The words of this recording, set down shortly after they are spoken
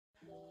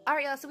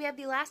Alright, y'all, so we have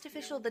the last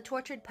official The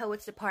Tortured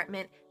Poets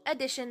Department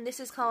edition. This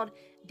is called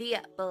The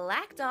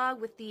Black Dog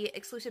with the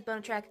exclusive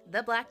bonus track,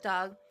 The Black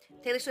Dog.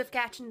 Taylor Swift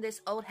captioned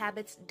this, "Old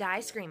habits die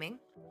screaming."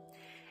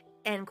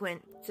 And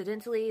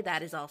coincidentally,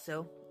 that is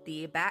also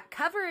the back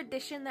cover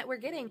edition that we're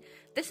getting.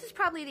 This is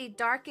probably the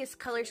darkest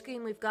color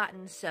scheme we've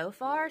gotten so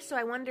far, so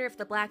I wonder if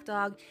The Black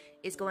Dog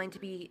is going to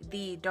be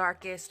the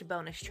darkest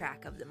bonus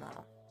track of them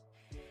all.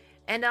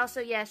 And also,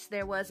 yes,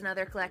 there was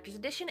another collector's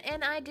edition,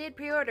 and I did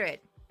pre-order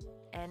it.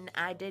 And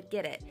I did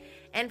get it.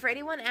 And for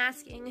anyone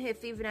asking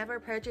if you've never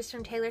purchased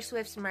from Taylor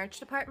Swift's merch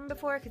department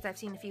before, because I've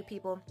seen a few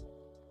people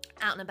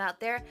out and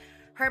about there,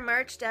 her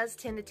merch does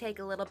tend to take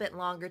a little bit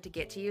longer to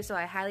get to you, so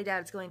I highly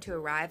doubt it's going to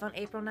arrive on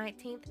April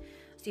 19th,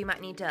 so you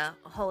might need to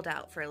hold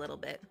out for a little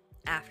bit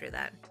after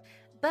that.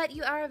 But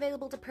you are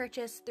available to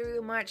purchase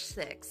through March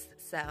 6th,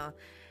 so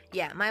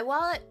yeah, my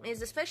wallet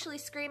is especially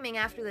screaming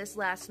after this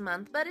last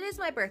month, but it is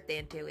my birthday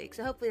in 2 weeks,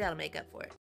 so hopefully that'll make up for it.